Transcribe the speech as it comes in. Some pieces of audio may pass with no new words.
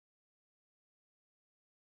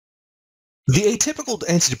The atypical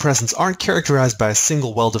antidepressants aren't characterized by a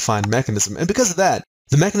single well-defined mechanism, and because of that,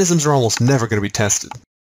 the mechanisms are almost never going to be tested.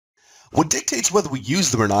 What dictates whether we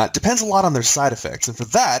use them or not depends a lot on their side effects, and for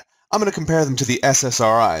that, I'm going to compare them to the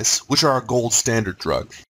SSRIs, which are our gold standard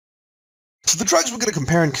drug. So the drugs we're going to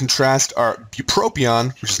compare and contrast are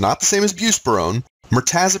bupropion, which is not the same as buspirone,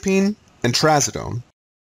 mirtazapine, and trazodone.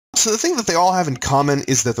 So the thing that they all have in common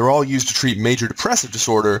is that they're all used to treat major depressive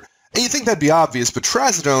disorder, and you'd think that'd be obvious, but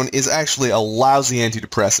trazodone is actually a lousy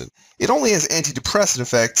antidepressant. It only has antidepressant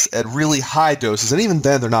effects at really high doses, and even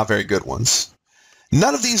then they're not very good ones.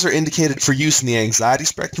 None of these are indicated for use in the anxiety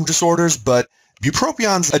spectrum disorders, but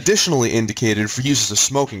bupropion's additionally indicated for use as a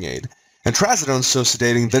smoking aid, and trazodone's so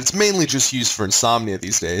sedating that it's mainly just used for insomnia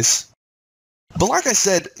these days. But like I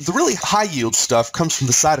said, the really high-yield stuff comes from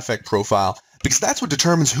the side effect profile, because that's what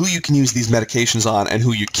determines who you can use these medications on and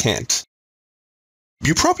who you can't.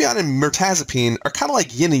 Bupropion and mirtazapine are kind of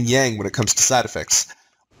like yin and yang when it comes to side effects.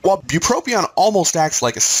 While bupropion almost acts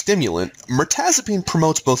like a stimulant, mirtazapine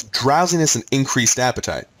promotes both drowsiness and increased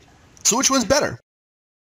appetite. So which one's better?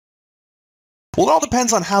 Well, it all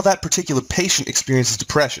depends on how that particular patient experiences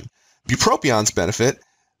depression. Bupropion's benefit,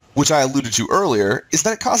 which I alluded to earlier, is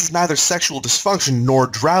that it causes neither sexual dysfunction nor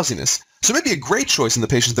drowsiness, so it may be a great choice in the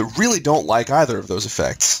patients that really don't like either of those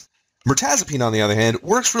effects. Mirtazapine, on the other hand,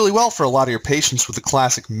 works really well for a lot of your patients with the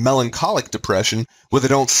classic melancholic depression where they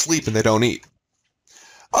don't sleep and they don't eat.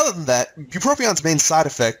 Other than that, bupropion's main side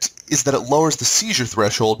effect is that it lowers the seizure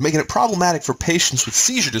threshold, making it problematic for patients with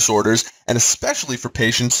seizure disorders, and especially for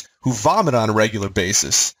patients who vomit on a regular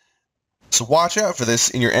basis. So watch out for this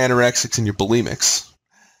in your anorexics and your bulimics.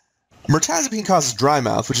 Mirtazapine causes dry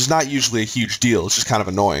mouth, which is not usually a huge deal, it's just kind of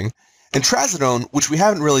annoying. And trazodone, which we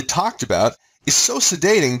haven't really talked about, is so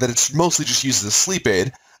sedating that it's mostly just used as a sleep aid.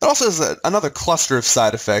 It also has another cluster of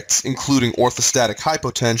side effects, including orthostatic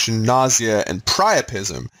hypotension, nausea, and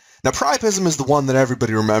priapism. Now, priapism is the one that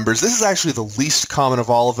everybody remembers. This is actually the least common of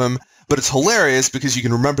all of them, but it's hilarious because you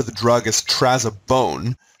can remember the drug as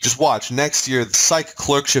trazobone. Just watch, next year the psych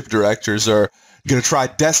clerkship directors are going to try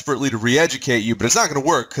desperately to re-educate you, but it's not going to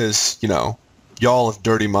work because, y'all have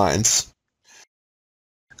dirty minds.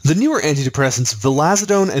 The newer antidepressants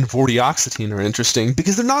vilazodone and vortioxetine are interesting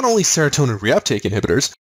because they're not only serotonin reuptake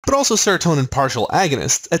inhibitors, but also serotonin partial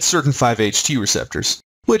agonists at certain 5-HT receptors,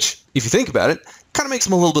 which, if you think about it, kind of makes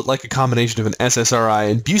them a little bit like a combination of an SSRI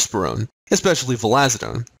and buspirone, especially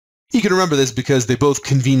vilazodone. You can remember this because they both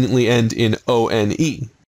conveniently end in ONE.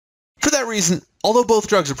 For that reason, although both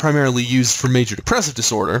drugs are primarily used for major depressive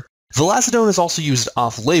disorder, vilazodone is also used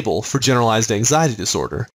off-label for generalized anxiety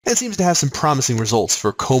disorder, and seems to have some promising results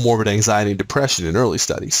for comorbid anxiety and depression in early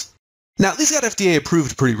studies. Now, these got FDA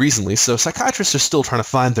approved pretty recently, so psychiatrists are still trying to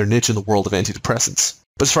find their niche in the world of antidepressants.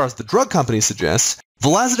 But as far as the drug company suggests,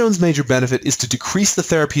 vilazodone's major benefit is to decrease the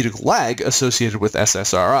therapeutic lag associated with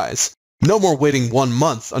SSRIs. No more waiting 1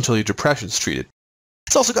 month until your depression's treated.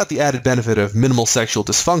 It's also got the added benefit of minimal sexual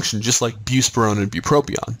dysfunction, just like buspirone and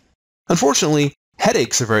bupropion. Unfortunately,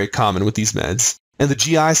 headaches are very common with these meds, and the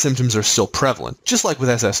GI symptoms are still prevalent, just like with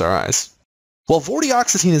SSRIs. While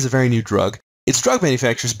vortioxetine is a very new drug, its drug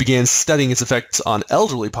manufacturers began studying its effects on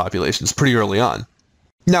elderly populations pretty early on.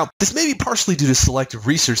 Now, this may be partially due to selective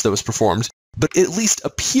research that was performed, but it at least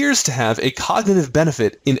appears to have a cognitive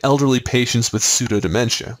benefit in elderly patients with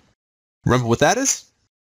pseudodementia. Remember what that is?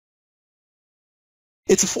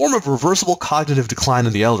 It's a form of reversible cognitive decline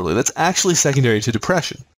in the elderly that's actually secondary to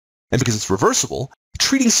depression. And because it's reversible,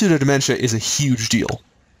 treating pseudodementia is a huge deal.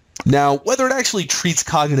 Now, whether it actually treats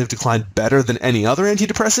cognitive decline better than any other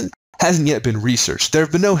antidepressant hasn't yet been researched. There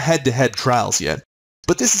have been no head-to-head trials yet,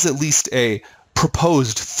 but this is at least a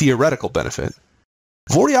proposed theoretical benefit.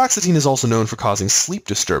 Vortioxetine is also known for causing sleep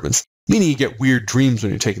disturbance, meaning you get weird dreams when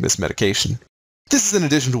you're taking this medication. This is in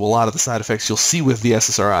addition to a lot of the side effects you'll see with the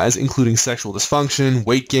SSRIs, including sexual dysfunction,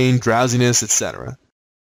 weight gain, drowsiness, etc.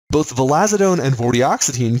 Both vilazodone and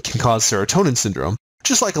vortioxetine can cause serotonin syndrome,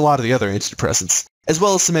 just like a lot of the other antidepressants, as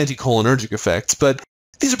well as some anticholinergic effects, but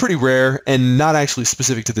these are pretty rare and not actually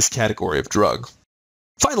specific to this category of drug.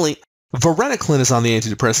 Finally, varenicline is on the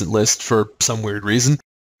antidepressant list for some weird reason.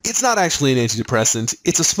 It's not actually an antidepressant,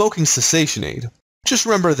 it's a smoking cessation aid. Just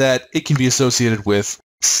remember that it can be associated with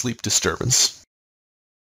sleep disturbance.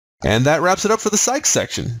 And that wraps it up for the psych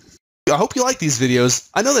section. I hope you like these videos.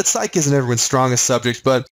 I know that psych isn't everyone's strongest subject,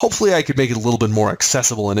 but hopefully I could make it a little bit more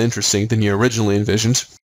accessible and interesting than you originally envisioned.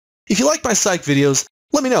 If you like my psych videos,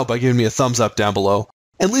 let me know by giving me a thumbs up down below,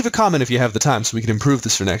 and leave a comment if you have the time so we can improve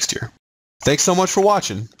this for next year. Thanks so much for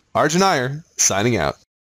watching. Arjun Iyer, signing out.